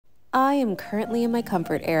I am currently in my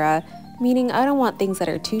comfort era, meaning I don't want things that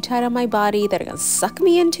are too tight on my body, that are gonna suck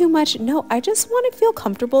me in too much. No, I just want to feel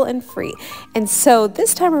comfortable and free. And so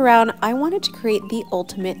this time around, I wanted to create the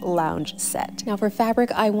ultimate lounge set. Now for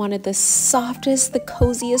fabric, I wanted the softest, the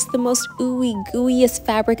coziest, the most ooey gooeyest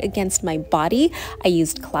fabric against my body. I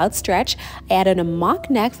used Cloudstretch. I added a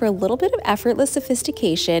mock neck for a little bit of effortless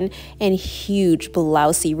sophistication and huge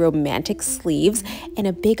blousey romantic sleeves and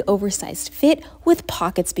a big oversized fit with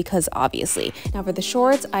pockets because obviously. Now for the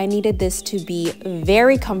shorts, I needed this to be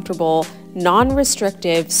very comfortable,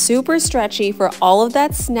 non-restrictive, super stretchy for all of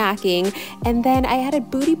that snacking. And then I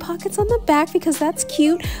added booty pockets on the back because that's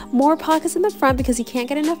cute, more pockets in the front because you can't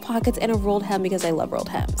get enough pockets, and a rolled hem because I love rolled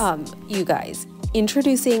hems. You guys,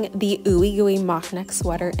 introducing the ooey gooey mock neck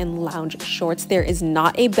sweater and lounge shorts. There is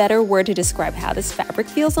not a better word to describe how this fabric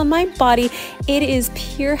feels on my body. It is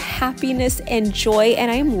pure happiness and joy,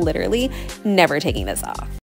 and I am literally never taking this off.